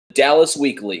Dallas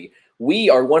Weekly. We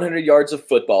are 100 Yards of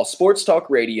Football, sports talk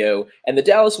radio, and the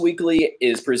Dallas Weekly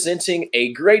is presenting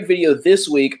a great video this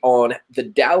week on the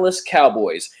Dallas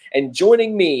Cowboys. And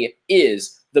joining me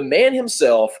is the man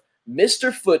himself,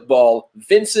 Mr. Football,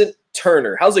 Vincent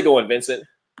Turner. How's it going, Vincent?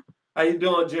 How you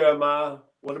doing, Jeremiah?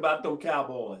 What about them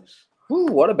Cowboys? Ooh,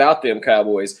 what about them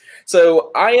Cowboys?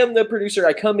 So I am the producer.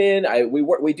 I come in.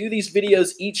 We do these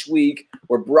videos each week.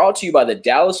 We're brought to you by the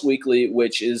Dallas Weekly,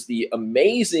 which is the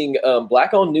amazing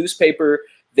black-owned newspaper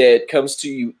that comes to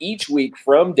you each week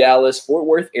from Dallas, Fort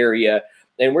Worth area.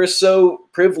 And we're so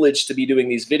privileged to be doing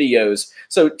these videos.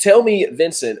 So tell me,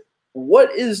 Vincent, what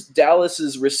is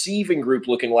Dallas's receiving group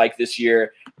looking like this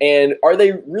year? And are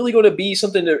they really going to be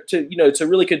something to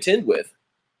really contend with?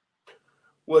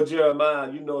 Well,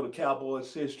 Jeremiah, you know the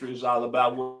Cowboys' history is all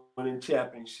about winning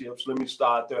championships. Let me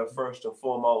start there first and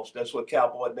foremost. That's what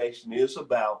Cowboy Nation is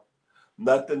about.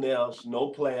 Nothing else,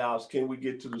 no playoffs. Can we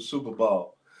get to the Super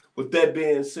Bowl? With that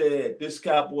being said, this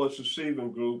Cowboys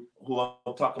receiving group, who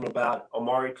I'm talking about,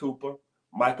 Amari Cooper,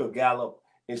 Michael Gallup,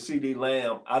 and CeeDee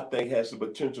Lamb, I think has the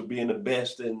potential of being the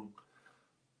best in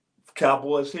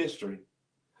Cowboys history.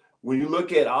 When you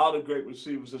look at all the great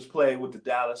receivers that's played with the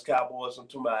Dallas Cowboys, I'm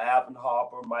talking about Alvin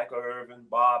Harper, Michael Irvin,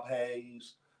 Bob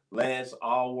Hayes, Lance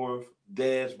Allworth,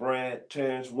 Dez Bryant,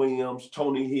 Terrence Williams,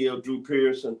 Tony Hill, Drew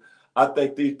Pearson. I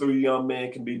think these three young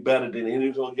men can be better than any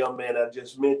of those young men I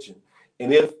just mentioned.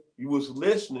 And if you was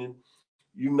listening,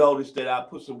 you noticed that I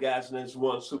put some guys in this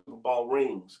won Super Bowl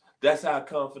rings. That's how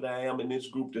confident I am in this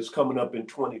group that's coming up in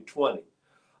 2020.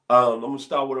 I'm going to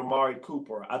start with Amari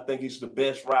Cooper. I think he's the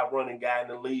best route running guy in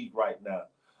the league right now.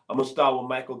 I'm going to start with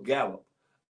Michael Gallup.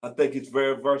 I think he's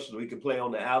very versatile. He can play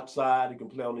on the outside. He can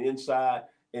play on the inside.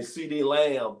 And CeeDee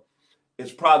Lamb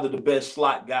is probably the best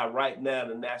slot guy right now in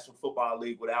the National Football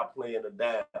League without playing a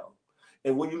down.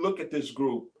 And when you look at this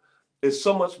group, there's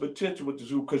so much potential with this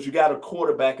group because you got a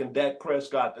quarterback in Dak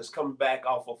Prescott that's coming back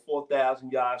off a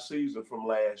 4,000-yard season from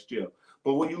last year.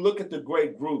 But when you look at the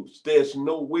great groups, there's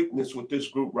no weakness with this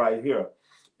group right here.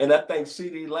 And I think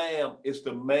CeeDee Lamb is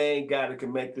the main guy that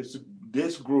can make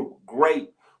this group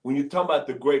great when you talk about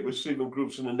the great receiving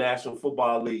groups in the National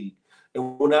Football League.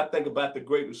 And when I think about the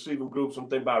great receiving groups, I'm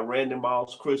thinking about Randy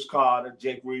Moss, Chris Carter,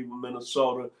 Jake Reed from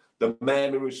Minnesota, the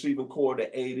Miami receiving corps of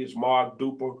the 80s, Mark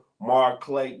Duper, Mark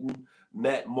Clayton,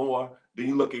 Nat Moore. Then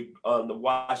you look at the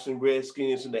Washington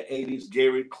Redskins in the 80s,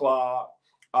 Gary Clark,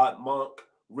 Art Monk,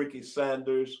 Ricky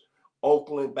Sanders,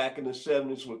 Oakland back in the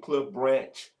 70s with Cliff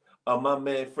Branch, my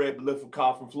man Fred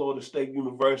Bielefeld from Florida State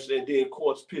University, and then, of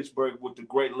course, Pittsburgh with the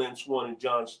great Lynn Swann and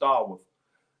John Stallworth.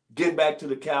 Getting back to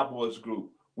the Cowboys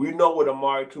group, we know what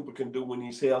Amari Cooper can do when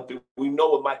he's healthy. We know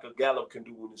what Michael Gallup can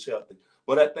do when he's healthy.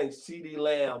 But I think CeeDee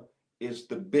Lamb is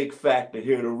the big factor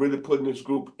here to really putting this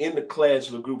group in the class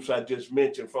of the groups I just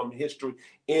mentioned from history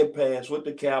and past with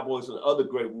the Cowboys and other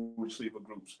great receiver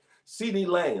groups. CeeDee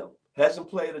Lamb hasn't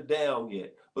played a down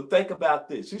yet. But think about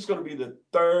this. He's going to be the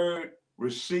third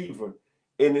receiver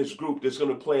in this group that's going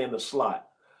to play in the slot.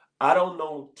 I don't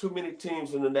know too many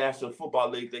teams in the National Football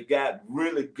League that got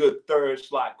really good third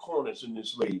slot corners in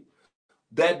this league.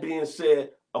 That being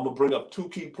said, I'm going to bring up two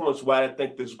key points why I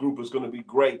think this group is going to be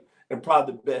great and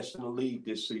probably the best in the league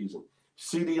this season.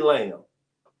 CeeDee Lamb,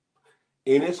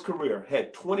 in his career,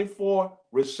 had 24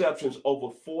 receptions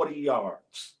over 40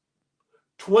 yards.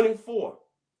 24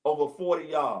 over 40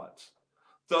 yards.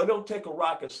 So it don't take a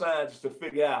rocket scientist to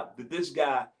figure out that this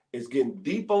guy is getting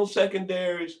deep on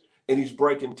secondaries and he's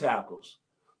breaking tackles.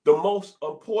 The most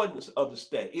important of the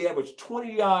stat, he averaged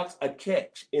 20 yards a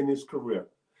catch in his career,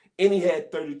 and he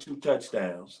had 32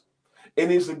 touchdowns.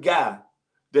 And he's a guy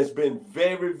that's been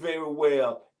very, very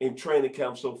well in training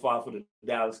camp so far for the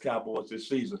Dallas Cowboys this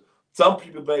season. Some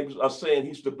people are saying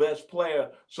he's the best player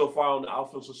so far on the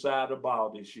offensive side of the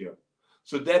ball this year.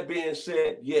 So that being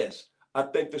said, yes, I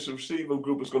think this receiving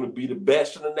group is going to be the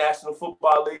best in the National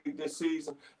Football League this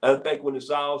season. And I think when it's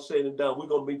all said and done, we're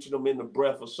going to mention them in the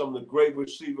breath of some of the great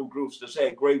receiving groups that's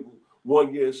had great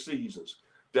one-year seasons.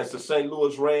 That's the St.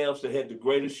 Louis Rams that had the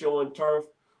greatest show on turf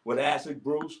with Isaac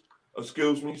Bruce,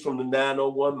 from the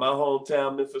 901, my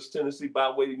hometown, Memphis, Tennessee, by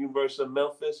way of the University of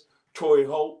Memphis. Torrey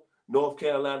Hope, North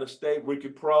Carolina State, Ricky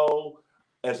Prohl.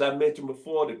 As I mentioned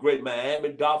before, the great Miami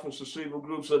Dolphins receiving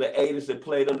groups of the 80s that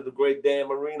played under the great Dan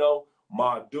Marino,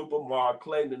 Mark Duper, Mark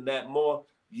Clayton, and Nat Moore.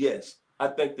 Yes, I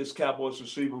think this Cowboys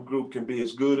receiving group can be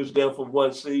as good as them for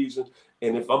one season.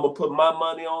 And if I'm going to put my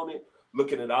money on it,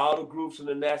 looking at all the groups in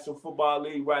the National Football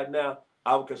League right now,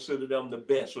 I would consider them the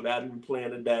best without even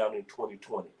playing it down in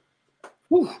 2020.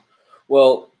 Whew.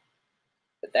 Well,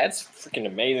 that's freaking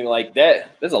amazing. Like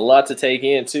that, there's a lot to take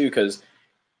in too, because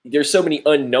there's so many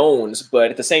unknowns,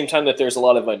 but at the same time that there's a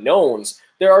lot of unknowns,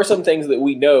 there are some things that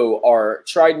we know are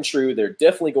tried and true. They're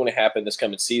definitely going to happen this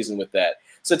coming season with that.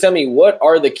 So tell me, what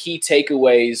are the key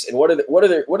takeaways, and what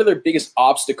are their biggest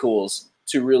obstacles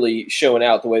to really showing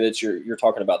out the way that you're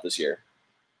talking about this year?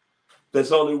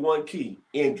 There's only one key: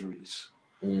 injuries.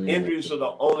 Injuries are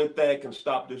the only thing that can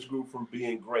stop this group from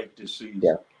being great this season.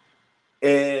 Yeah.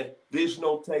 And there's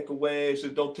no takeaways.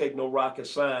 It don't take no rocket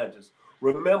scientists.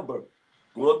 Remember,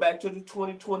 going back to the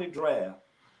 2020 draft,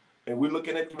 and we're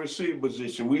looking at the receiver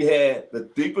position, we had the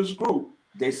deepest group,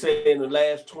 they say, in the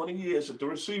last 20 years at the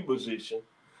receiver position.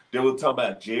 They were talking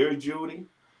about Jerry Jeudy.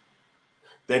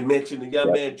 They mentioned the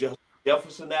young man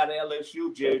Jefferson out of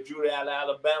LSU, Jerry Jeudy out of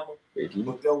Alabama.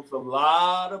 But there was a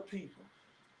lot of people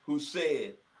who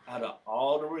said, out of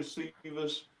all the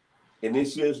receivers in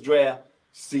this year's draft,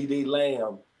 CeeDee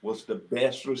Lamb was the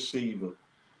best receiver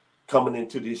coming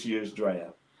into this year's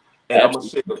draft. And I'm going to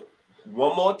say it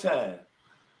one more time.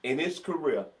 In his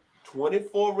career,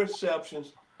 24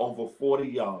 receptions, over 40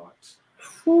 yards.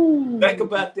 Think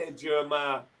about that,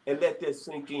 Jeremiah, and let that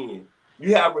sink in.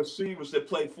 You have receivers that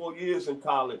played 4 years in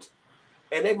college,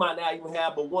 and they might not even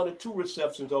have but 1 or 2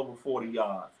 receptions over 40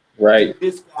 yards. Right.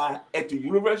 This guy at the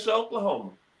University of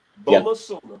Oklahoma, Boma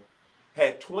Sooner,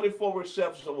 had 24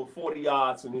 receptions over 40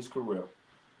 yards in his career.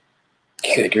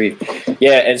 Good grief.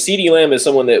 Yeah, and CeeDee Lamb is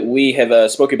someone that we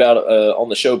have spoke about on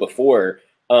the show before.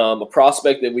 A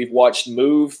prospect that we've watched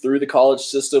move through the college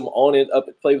system on it, up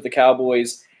play with the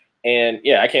Cowboys. And,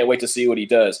 yeah, I can't wait to see what he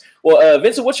does. Well,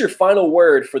 Vincent, what's your final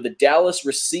word for the Dallas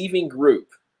receiving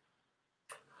group?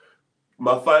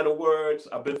 My final words: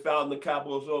 I've been following the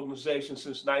Cowboys organization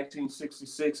since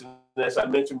 1966. And as I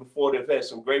mentioned before, they've had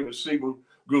some great receiving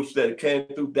groups that came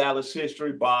through Dallas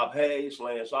history: Bob Hayes,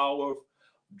 Lance Alworth,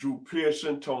 Drew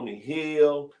Pearson, Tony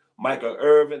Hill, Michael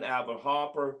Irvin, Alvin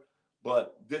Harper.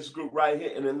 But this group right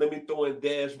here, and then let me throw in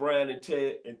Dez Bryant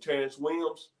and Terrence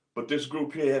Williams. But this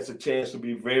group here has a chance to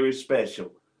be very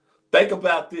special. Think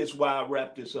about this while I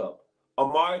wrap this up.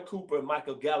 Amari Cooper and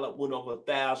Michael Gallup went over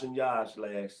 1,000 yards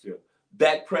last year.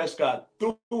 Dak Prescott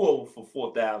threw over for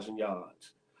 4,000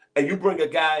 yards. And you bring a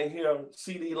guy in here,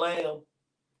 CeeDee Lamb,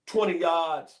 20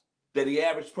 yards that he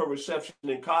averaged per reception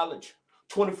in college,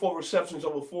 24 receptions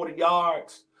over 40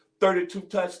 yards, 32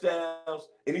 touchdowns,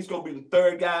 and he's going to be the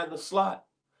third guy in the slot.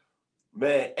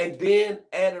 Man, and then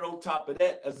added on top of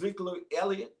that, Ezekiel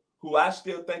Elliott, who I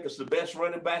still think is the best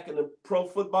running back in the pro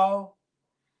football.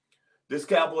 This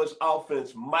Cowboys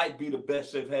offense might be the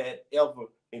best they've had ever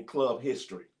in club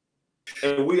history.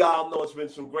 And we all know it's been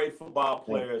some great football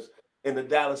players in the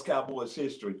Dallas Cowboys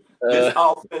history. This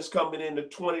offense coming into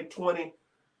 2020,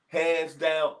 hands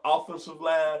down, offensive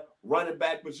line, running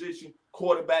back position,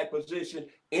 quarterback position,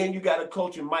 and you got a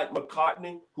coach in Mike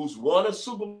McCartney who's won a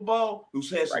Super Bowl,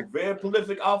 who's had some very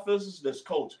prolific offenses. That's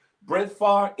coach Brent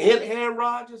Favre and Aaron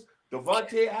Rodgers,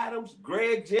 Devontae Adams,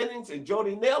 Greg Jennings, and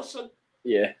Jody Nelson.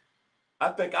 Yeah. I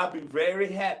think I'd be very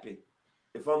happy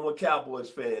if I'm a Cowboys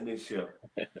fan this year.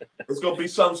 It's going to be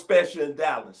something special in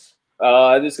Dallas.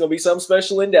 There's going to be something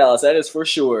special in Dallas, that is for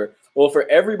sure. Well, for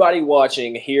everybody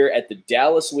watching here at the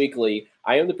Dallas Weekly,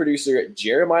 I am the producer,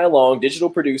 Jeremiah Long, digital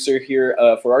producer here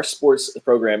for our sports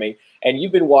programming, and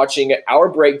you've been watching our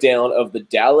breakdown of the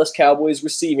Dallas Cowboys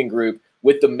receiving group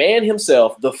with the man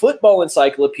himself, the football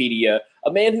encyclopedia,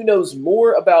 a man who knows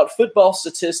more about football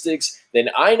statistics than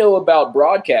I know about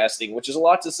broadcasting, which is a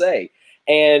lot to say.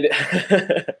 And,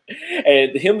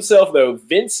 and himself, though,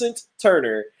 Vincent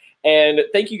Turner. And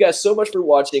thank you guys so much for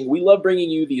watching. We love bringing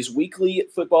you these weekly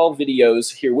football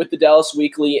videos here with the Dallas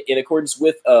Weekly in accordance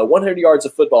with 100 Yards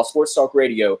of Football Sports Talk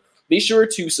Radio. Be sure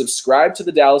to subscribe to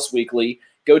the Dallas Weekly.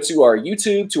 Go to our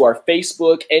YouTube, to our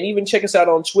Facebook, and even check us out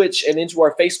on Twitch and into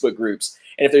our Facebook groups.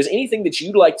 And if there's anything that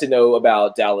you'd like to know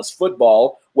about Dallas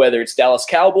football, whether it's Dallas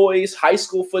Cowboys, high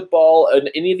school football, and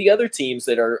any of the other teams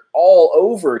that are all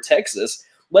over Texas,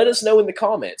 let us know in the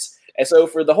comments. And so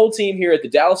for the whole team here at the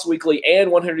Dallas Weekly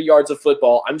and 100 Yards of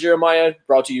Football, I'm Jeremiah,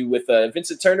 brought to you with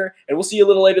Vincent Turner, and we'll see you a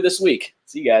little later this week.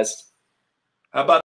 See you guys. How about